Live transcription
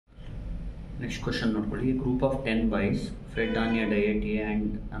Next question ನೋಡ್ಕೊಳ್ಳಿ. A group of 10 boys fed on a diet A and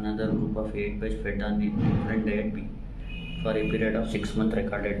another group of 8 boys fed on a different diet B for a period of 6 months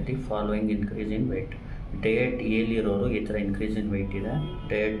recorded the following increase in weight. Diet ಎಲಿರೋರು ಈ ಥರ increase in weight ಇದೆ,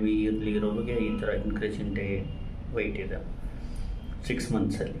 diet B ಇರೋರಿಗೆ ಈ ಥರ increase in weight ಇದೆ 6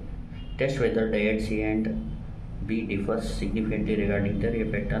 ಮಂತ್ಸಲ್ಲಿ. Test whether diet C and B differs significantly regarding there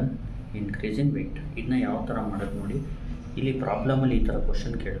effect on increase in weight. ಇದನ್ನ ಯಾವ ಥರ ಮಾಡೋದು ನೋಡಿ. ಇಲ್ಲಿ ಪ್ರಾಬ್ಲಮಲ್ಲಿ ಈ ಥರ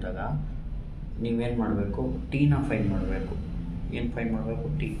ಕ್ವಶನ್ ಕೇಳಿದಾಗ ನೀವೇನು ಮಾಡಬೇಕು, ಟೀನ ಫೈನ್ ಮಾಡಬೇಕು. ಏನು ಫೈನ್ ಮಾಡಬೇಕು?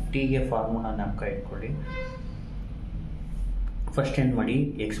 ಟೀಗೆ ಫಾರ್ಮುಲಾ ಜ್ಞಾಪಕ ಇಟ್ಕೊಳ್ಳಿ. ಫಸ್ಟ್ ಏನು ಮಾಡಿ,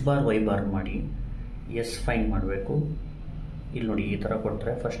 ಎಕ್ಸ್ ಬಾರ್ ವೈ ಬಾರ್ ಮಾಡಿ ಎಸ್ ಫೈನ್ ಮಾಡಬೇಕು. ಇಲ್ಲಿ ನೋಡಿ ಈ ಥರ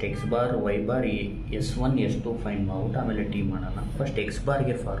ಕೊಟ್ಟರೆ first X bar Y bar S1 S2 fine ಮಾಡ್ಬಿಟ್ಟು ಆಮೇಲೆ ಟಿ ಮಾಡೋಣ. ಫಸ್ಟ್ ಎಕ್ಸ್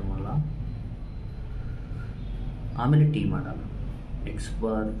ಬಾರ್ಗೆ ಫಾರ್ಮುಲಾ, ಆಮೇಲೆ ಟಿ ಮಾಡೋಣ. X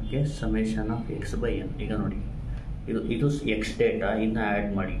ಬಾರ್ಗೆ summation of X by N. ಈಗ ನೋಡಿ ಇದು ಎಕ್ಸ್ ಡೇಟಾ, ಇದನ್ನ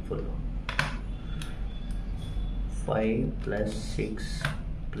ಆ್ಯಡ್ ಮಾಡಿ ಫುಲ್ 5 + 6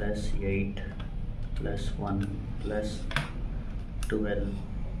 + 8 + 1 + 12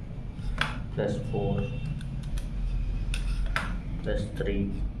 + 4 + 3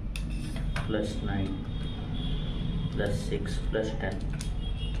 + 9 + 6 + 10.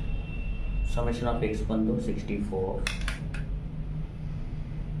 ಸಮೇಷನ್ ಆಫ್ ಎಕ್ಸ್ ಬಂದು 64.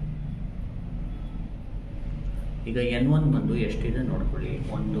 ಈಗ N1 ಬಂದು ಎಷ್ಟಿದೆ ನೋಡ್ಕೊಳ್ಳಿ.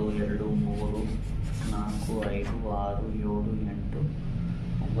 1 2 3 4 5 6 7 8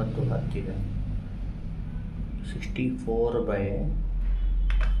 9 10 ಇದೆ.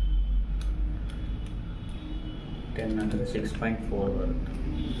 64/10 ಅಂದರೆ 6.4 ಬರುತ್ತೆ.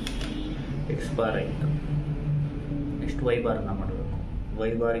 ಎಕ್ಸ್ ಬಾರ್ ಆಯಿತು. ನೆಕ್ಸ್ಟ್ ವೈ ಬಾರ್ನ ಮಾಡಬೇಕು.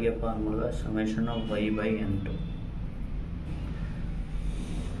 Y ಬಾರ್ಗೆ formula summation of Y by N2.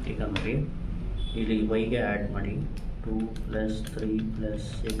 ಈಗ ನೋಡಿ ಇಲ್ಲಿ ವೈಗೆ ಆ್ಯಡ್ ಮಾಡಿ 2 + 3 +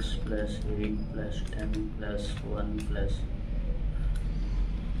 6 + 8 + 10 + 1 +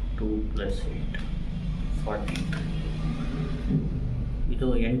 2 + 8 40. ಇದು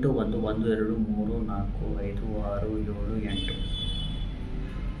 8 ಬಂದು 1 2 3 4 5 6 7 8.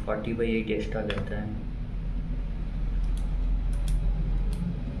 40/8 ಎಷ್ಟಾಗುತ್ತೆ?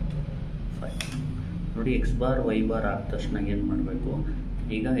 5. ನೋಡಿ ಎಕ್ಸ್ ಬಾರ್ ವೈ ಬಾರ್ ಆದ ತಕ್ಷಣ ಏನು ಮಾಡಬೇಕು,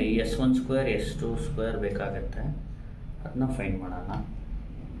 ಈಗ S1² S2² ಬೇಕಾಗತ್ತೆ, ಅದನ್ನ ಫೈಂಡ್ ಮಾಡೋಣ.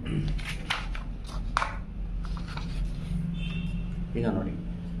 ಈಗ ನೋಡಿ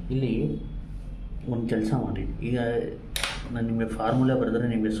ಇಲ್ಲಿ ಒಂದು ಕೆಲಸ ಮಾಡಿ. ಈಗ ನಾನು ನಿಮಗೆ ಫಾರ್ಮುಲಾ ಬರೆದ್ರೆ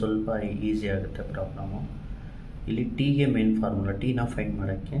ನಿಮಗೆ ಸ್ವಲ್ಪ ಈಸಿ ಆಗುತ್ತೆ ಪ್ರಾಬ್ಲಮ್ಮು. ಇಲ್ಲಿ ಟೀಗೆ ಮೇನ್ ಫಾರ್ಮುಲಾ, ಟೀನ ಫೈಂಡ್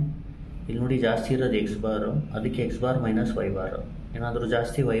ಮಾಡೋಕ್ಕೆ ಇಲ್ಲಿ ನೋಡಿ ಜಾಸ್ತಿ ಇರೋದು ಎಕ್ಸ್ ಬಾರು, ಅದಕ್ಕೆ ಎಕ್ಸ್ ಬಾರ್ ಮೈನಸ್ ವೈ ಬಾರು. ಏನಾದರೂ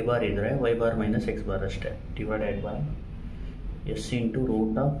ಜಾಸ್ತಿ ವೈ ಬಾರ್ ಇದ್ದರೆ Y bar minus X bar ಅಷ್ಟೇ, divided by S ×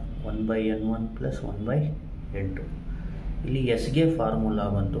 √1/N1 + 1/N2. ಇಲ್ಲಿ ಎಸ್ಗೆ ಫಾರ್ಮುಲಾ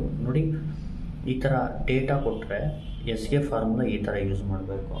ಬಂದು ನೋಡಿ ಈ ಥರ ಡೇಟಾ ಕೊಟ್ಟರೆ ಎಸ್ಗೆ ಫಾರ್ಮುಲಾ ಈ ಥರ ಯೂಸ್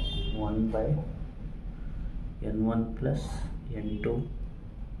ಮಾಡಬೇಕು. 1/N1 + N2 -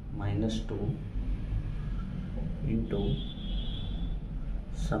 2 into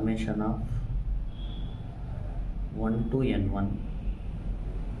summation of 1 to N1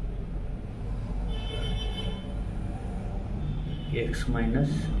 x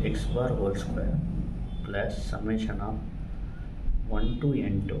 - x bar whole square plus summation of 1 to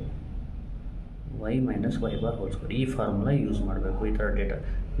N2 y - y bar whole square. ಈ ಫಾರ್ಮುಲಾ ಯೂಸ್ ಮಾಡಬೇಕು. ಈ ಥರ ಡೇಟಾ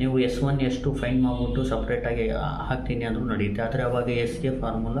ನೀವು S1 S2 ಫೈನ್ ಮಾಡಿಬಿಟ್ಟು ಸಪ್ರೇಟಾಗಿ ಹಾಕ್ತೀನಿ ಅಂದರೂ ನಡೆಯುತ್ತೆ. ಆದರೆ ಅವಾಗ ಎಸ್ಗೆ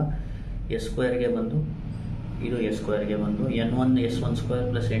ಫಾರ್ಮುಲಾ S² ಬಂದು ಇದು S² ಬಂದು N1 S1²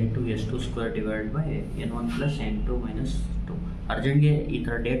 + N2 S2² divide by N1 + N2 - 2. ಅರ್ಜೆಂಟ್ಗೆ ಈ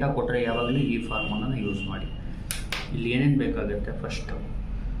ಥರ ಡೇಟಾ ಕೊಟ್ಟರೆ ಯಾವಾಗಲೂ ಈ ಫಾರ್ಮುಲಾನ ಯೂಸ್ ಮಾಡಿ. ಇಲ್ಲಿ ಏನೇನು ಬೇಕಾಗುತ್ತೆ, ಫಸ್ಟು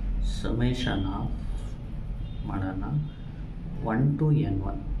ಸಮೇಷನ್ ಆಫ್ ಮಾಡೋಣ 1 to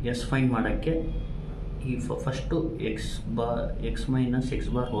N1 ಎಸ್ ಫೈನ್ ಮಾಡೋಕ್ಕೆ ಈ first x - x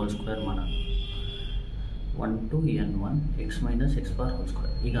bar whole square ಮಾಡೋಣ. 1 to N1 x - x bar whole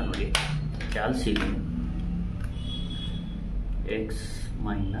square. ಈಗ ನೋಡಿ ಕ್ಯಾಲ್ಸಿಲಿ x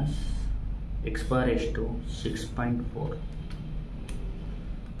 - x bar ಎಷ್ಟು 6.4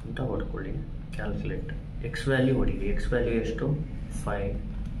 ಅಂತ ಹೊಡ್ಕೊಳ್ಳಿ. Calculate X value ಹೊಡಿರಿ. X value ಎಷ್ಟು 5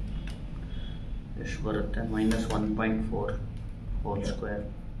 ಎಷ್ಟು ಬರುತ್ತೆ -1.4 ಹೋಲ್ ಸ್ಕ್ವೇರ್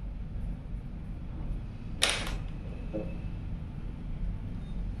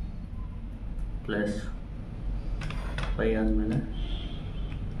ಪ್ಲಸ್ 5 ಆದಮೇಲೆ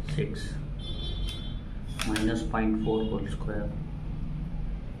 6 -0.4 ಹೋಲ್ ಸ್ಕ್ವೇರ್.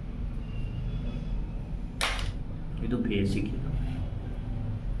 ಇದು ಬೇಸಿಕ್. ಇದು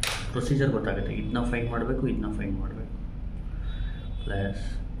ಪ್ರೊಸೀಜರ್ ಗೊತ್ತಾಗುತ್ತೆ. ಇದನ್ನ ಫೈಂಡ್ ಮಾಡಬೇಕು, ಇದನ್ನ ಫೈಂಡ್ ಮಾಡಬೇಕು. ಪ್ಲಸ್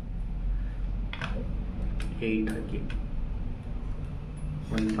 8 ಹಾಕಿ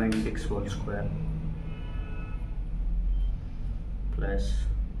 1.6 whole square plus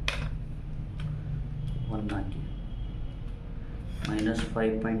 1 ಹಾಕಿ minus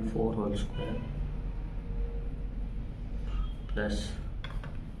 5.4 whole square plus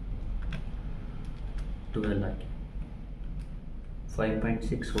 12 ಹಾಕಿ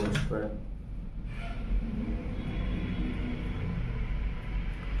 5.6 whole square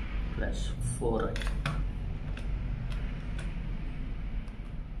plus 4 ಹಾಕಿ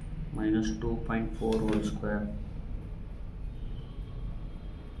minus 2.4 whole square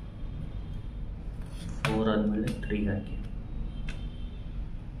 4 ಆದಮೇಲೆ 3 ಹಾಕಿ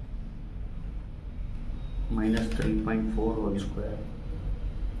minus 3.4 whole square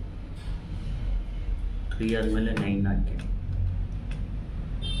 3 ಆದಮೇಲೆ 9 ಹಾಕಿ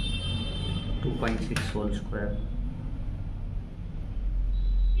 2.6 whole square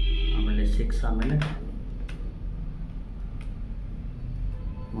ಆಮೇಲೆ 6 ಆಮೇಲೆ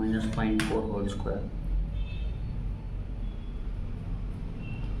minus 0.4 whole square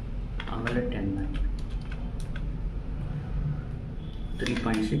ಆಮೇಲೆ 10 ಹಾಕಿ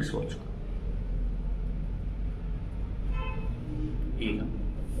 3.6 whole square. ಈಗ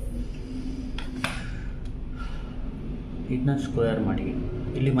ಇದನ್ನ ಸ್ಕ್ವೇರ್ ಮಾಡಿ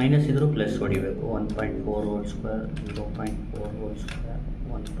ಇಲ್ಲಿ ಮೈನಸ್ ಇದ್ರೂ ಪ್ಲಸ್ ಹೊಡಿಬೇಕು 1.4 whole square 0.4 whole square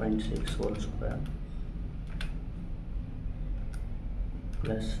 1.6 whole square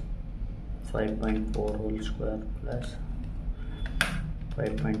plus 5.4 whole square plus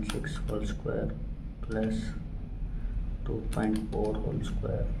 5.6 whole square plus 2.4 whole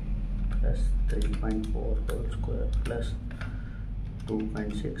square plus 3.4 whole square plus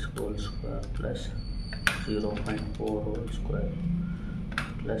 2.6 whole square plus 0.4 whole square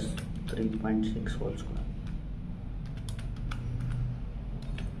plus 3.6 whole square.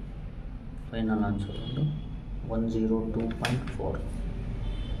 Final answer 102.4.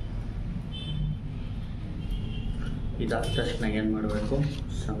 ಇದಾದ ತಕ್ಷಣ ಏನು ಮಾಡಬೇಕು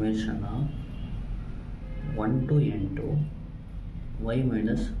summation 1 to n to y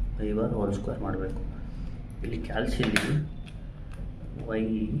minus y bar whole square ಮಾಡಬೇಕು. ಇಲ್ಲಿ ಕ್ಯಾಲ್ಸಿಲಿ y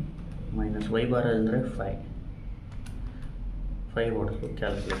minus y bar ಅಂದರೆ 5 ಹೊಡೆದು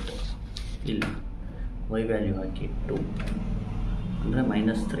calculator ಇಲ್ಲಿ y value ಹಾಕಿ 2 ಅಂದರೆ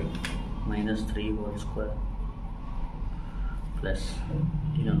 -3 whole square ಪ್ಲಸ್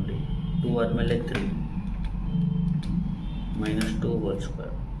ಈಗ ನೋಡಿ 2 ಆದಮೇಲೆ 3 -2 whole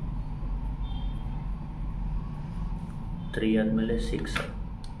square 3 ಆದಮೇಲೆ 6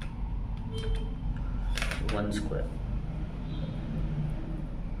 1 square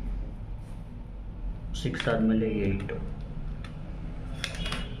 6 ಆದಮೇಲೆ 8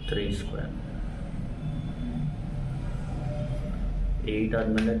 3 square 8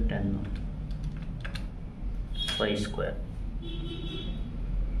 ಆದಮೇಲೆ 10 5 square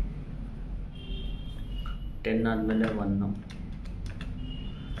 10 ಆದಮೇಲೆ 1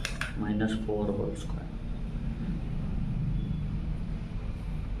 -4 whole square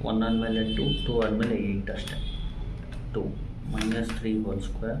 1 ಆದಮೇಲೆ 2 ಆದಮೇಲೆ 8 ಅಷ್ಟೇ 2 -3 whole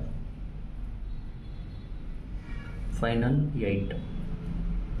square ಫೈನಲ್ 8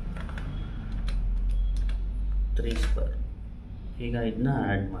 3 square. ಈಗ ಇದನ್ನ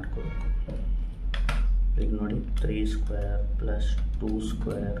ಆ್ಯಡ್ ಮಾಡ್ಕೋಬೇಕು. ಈಗ ನೋಡಿ 3 square plus 2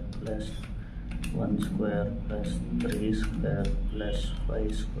 square plus 1 square plus 3 square plus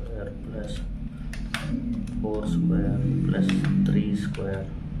 5 square plus 4 square plus 3 square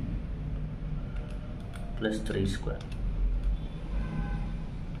plus 3 square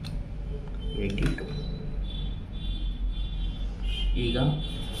 82. ಈಗ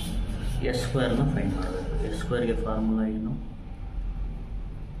ಎಸ್ ಸ್ಕ್ವೇರ್ನ ಫೈಂಡ್ ಮಾಡಬೇಕು. ಎಸ್ ಸ್ಕ್ವೇರ್ಗೆ ಫಾರ್ಮುಲಾ ಏನು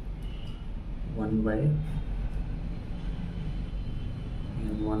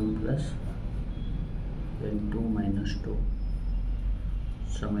 1/n1 plus n2 minus 2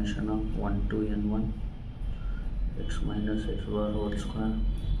 summation of 1 to n1 x minus x bar whole square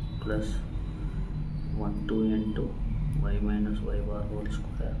plus 1 to n2 y minus y bar whole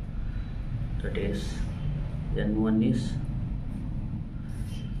square. That is n1 is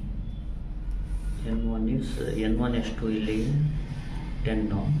n1 ಎಷ್ಟು ಇಲ್ಲಿ 10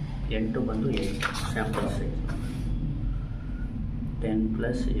 n2 ಬಂದು 8 sample size 10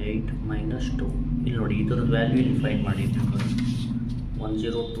 plus 8 minus 2 ಇಲ್ಲಿ ನೋಡಿ ಇದರದ್ದು value ಇಲ್ಲಿ find ಮಾಡಿದ್ದೀವಿ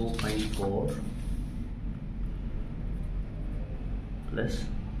 102.4 plus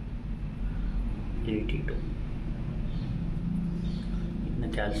 82 ಇದನ್ನ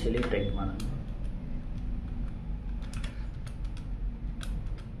ಕ್ಯಾಲ್ಸಿಯಲ್ಲಿ type ಮಾಡೋಣ.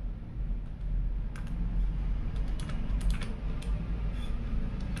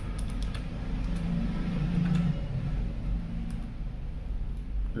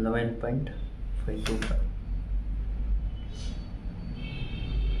 11.525.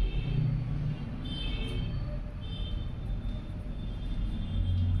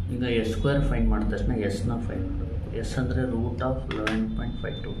 ಈಗ ಎಸ್ ಸ್ಕ್ವೇರ್ ಫೈಂಡ್ ಮಾಡಿದ ತಕ್ಷಣ ಎಸ್ನ ಫೈಂಡ್ ಮಾಡಬೇಕು. ಎಸ್ ಅಂದರೆ ರೂಟ್ ಆಫ್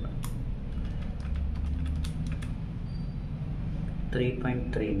 11.525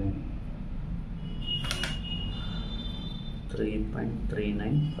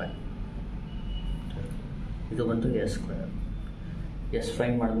 3.395 ಇದು ಬಂದು ಎಸ್ ಸ್ಕ್ವೇರ್. ಎಸ್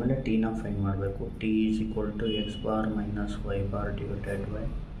ಫೈಂಡ್ ಮಾಡಿದ್ಮೇಲೆ ಟಿನ ಫೈಂಡ್ ಮಾಡಬೇಕು. T is equal to X bar minus Y bar divided by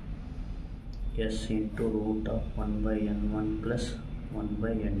S into root of 1/n1 plus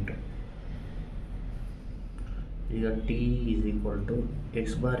 1/n2. ಈಗ T is equal to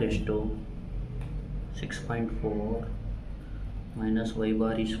X bar ಎಷ್ಟು 6.4 minus Y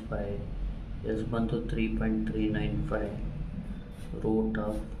bar is 5, S ಬಂತು 3.395 root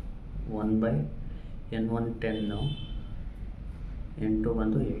of 1/n1 10, n2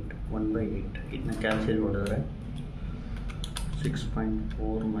 ಬಂದು 8, 1/8. ಇದನ್ನ cancel ಮಾಡಿದ್ರೆ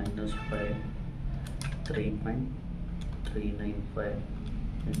 6.4 minus 5 3.395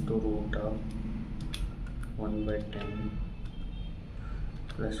 into root of 1/10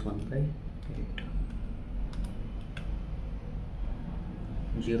 plus 1/8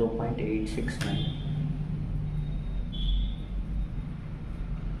 0.869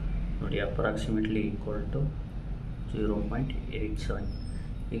 ನೋಡಿ, approximately equal to 0.87.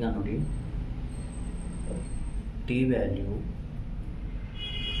 ಈಗ ನೋಡಿ T value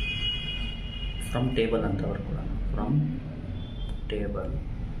from table ಅಂತ ಬರ್ಕೊಳ್ಳೋಣ. From table.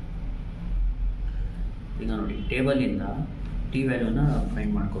 ಈಗ ನೋಡಿ ಟೇಬಲಿಂದ ಟಿ ವ್ಯಾಲ್ಯೂನ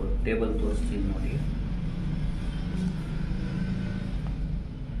ಫೈಂಡ್ ಮಾಡ್ಕೋಬೇಕು. ಟೇಬಲ್ ತೋರಿಸ್ತೀನಿ ನೋಡಿ.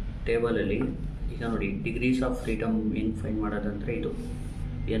 ಟೇಬಲಲ್ಲಿ ಈಗ ನೋಡಿ ಡಿಗ್ರೀಸ್ ಆಫ್ ಫ್ರೀಡಮ್ ಹೆಂಗೆ ಫೈಂಡ್ ಮಾಡೋದಂದರೆ ಇದು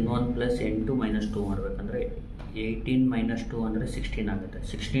n1 ಪ್ಲಸ್ n2 ಮೈನಸ್ 2 ಮಾಡಬೇಕಂದ್ರೆ 18 ಮೈನಸ್ 2 ಅಂದರೆ 16 ಆಗುತ್ತೆ.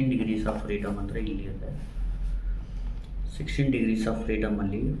 16 ಡಿಗ್ರೀಸ್ ಆಫ್ ಫ್ರೀಡಮ್ ಅಂದರೆ ಇಲ್ಲಿ ಇದೆ. 16 ಡಿಗ್ರೀಸ್ ಆಫ್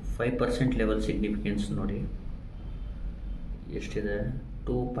ಫ್ರೀಡಮಲ್ಲಿ 5% ಲೆವೆಲ್ ಸಿಗ್ನಿಫಿಕೆನ್ಸ್ ನೋಡಿ ಎಷ್ಟಿದೆ,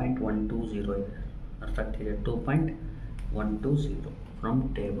 2.120 ಇದೆ. ಅರ್ಥ ಆಗ್ತಿದೆ? 2.120 from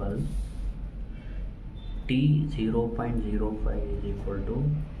table T 0.05 is equal to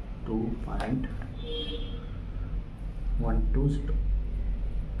 2.120.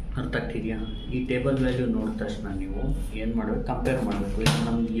 ಅರ್ಥ ಆಗ್ತಿದೆಯಾ? ಈ ಟೇಬಲ್ ವ್ಯಾಲ್ಯೂ ನೋಡಿದ ತಕ್ಷಣ ನೀವು ಏನು ಮಾಡಬೇಕು, ಕಂಪೇರ್ ಮಾಡಬೇಕು. ಈಗ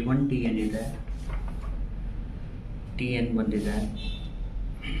ನಮ್ಗೆ ಇವನ್ ಟಿ ಏನಿದೆ, ಟಿ ಏನು ಬಂದಿದೆ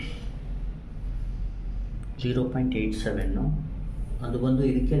 0.87, ಅದು ಬಂದು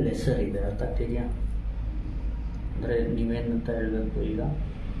ಇದಕ್ಕೆ ಲೆಸ್ಸರ್ ಇದೆ. ಅರ್ಥ ಆಗ್ತಿದೆಯಾ? ಅಂದರೆ ನೀವೇನಂತ ಹೇಳಬೇಕು, ಈಗ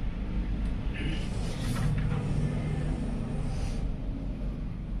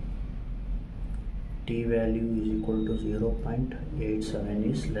t value is equal to 0.87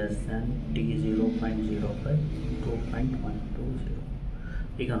 is less than t 0.05 2.120.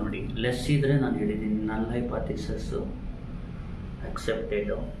 ಈಗ ನೋಡಿ ಲೆಸ್ ಇದ್ದರೆ ನಾನು ಹೇಳಿದ್ದೀನಿ ನಲ್ ಹೈಪಾಥಿಸಿಸ್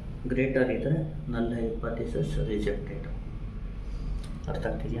ಅಕ್ಸೆಪ್ಟೆಡ್, ಗ್ರೇಟರ್ ಇದ್ದರೆ ನಲ್ ಹೈಪಾಥಿಸಿಸ್ ರಿಜೆಕ್ಟೆಡ್. ಅರ್ಥ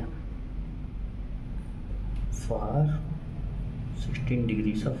ಆಗ್ತಿದೆಯಾ? For 16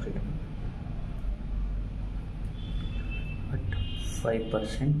 degrees of freedom at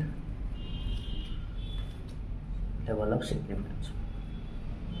 5% level of significance.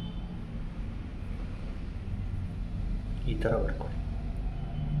 ಈ ಥರ ಬರ್ಕೊಳ್ಳಿ.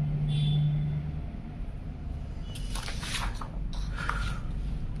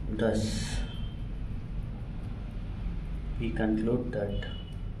 Thus, we conclude that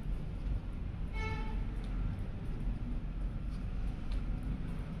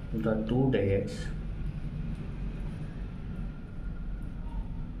the two dielects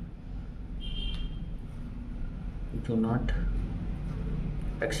do not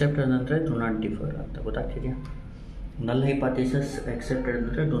accepted ಅಂದರೆ do not differ ಅಂತ ಗೊತ್ತಾಗ್ತಿದೆಯಾ? ನಲ್ ಹೈಪಾಥಿಸಿಸ್ accepted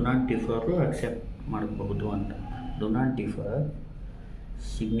ಅಂದರೆ do not differ accept ಮಾಡಬಹುದು ಅಂತ. do not differ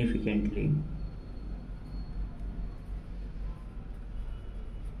significantly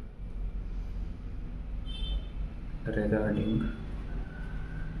regarding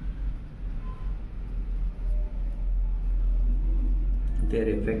their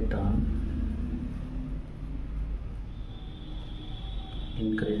effect on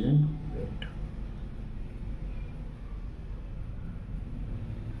increase in weight.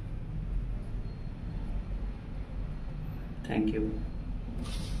 Thank you.